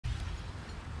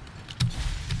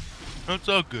No, it's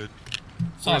all good.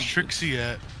 Saul, Where's Trixie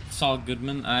at? Saul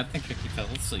Goodman. I think he fell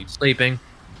asleep. Sleeping.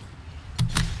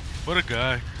 What a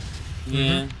guy.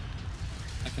 Yeah.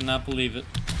 I cannot believe it.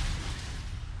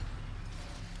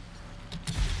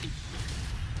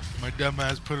 My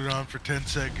dumbass put it on for 10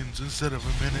 seconds instead of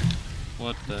a minute.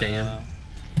 What the? Damn. I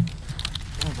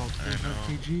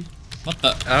know. What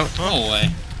the? Oh. Go away.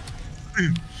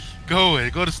 Go away.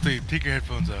 Go to sleep. Take your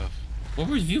headphones off. What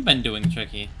have you been doing,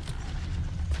 Tricky?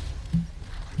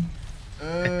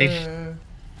 I think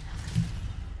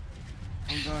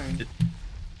I'm going.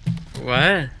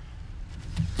 What?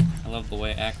 I love the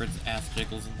way Akron's ass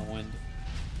jiggles in the wind.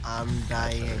 I'm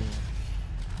dying.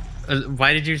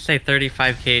 Why did you say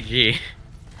 35 kg?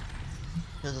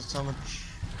 Because it's so much.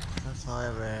 That's how I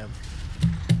ever am.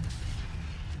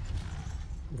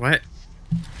 What?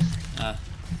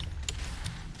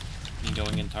 You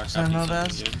going in I Tarsak know is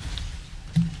that. something good.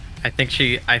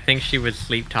 I think she was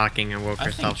sleep talking and woke I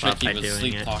think herself up Tricky by was doing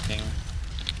sleep it. talking.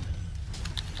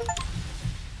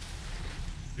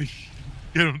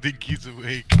 I don't think he's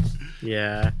awake.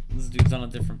 Yeah. This dude's on a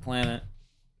different planet.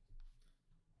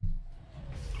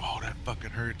 Oh, that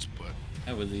fucking hurts, but...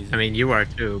 That was easy. I mean, you are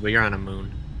too, but you're on a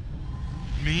moon.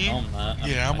 Me? No, I'm not.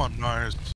 Yeah, I'm on Mars.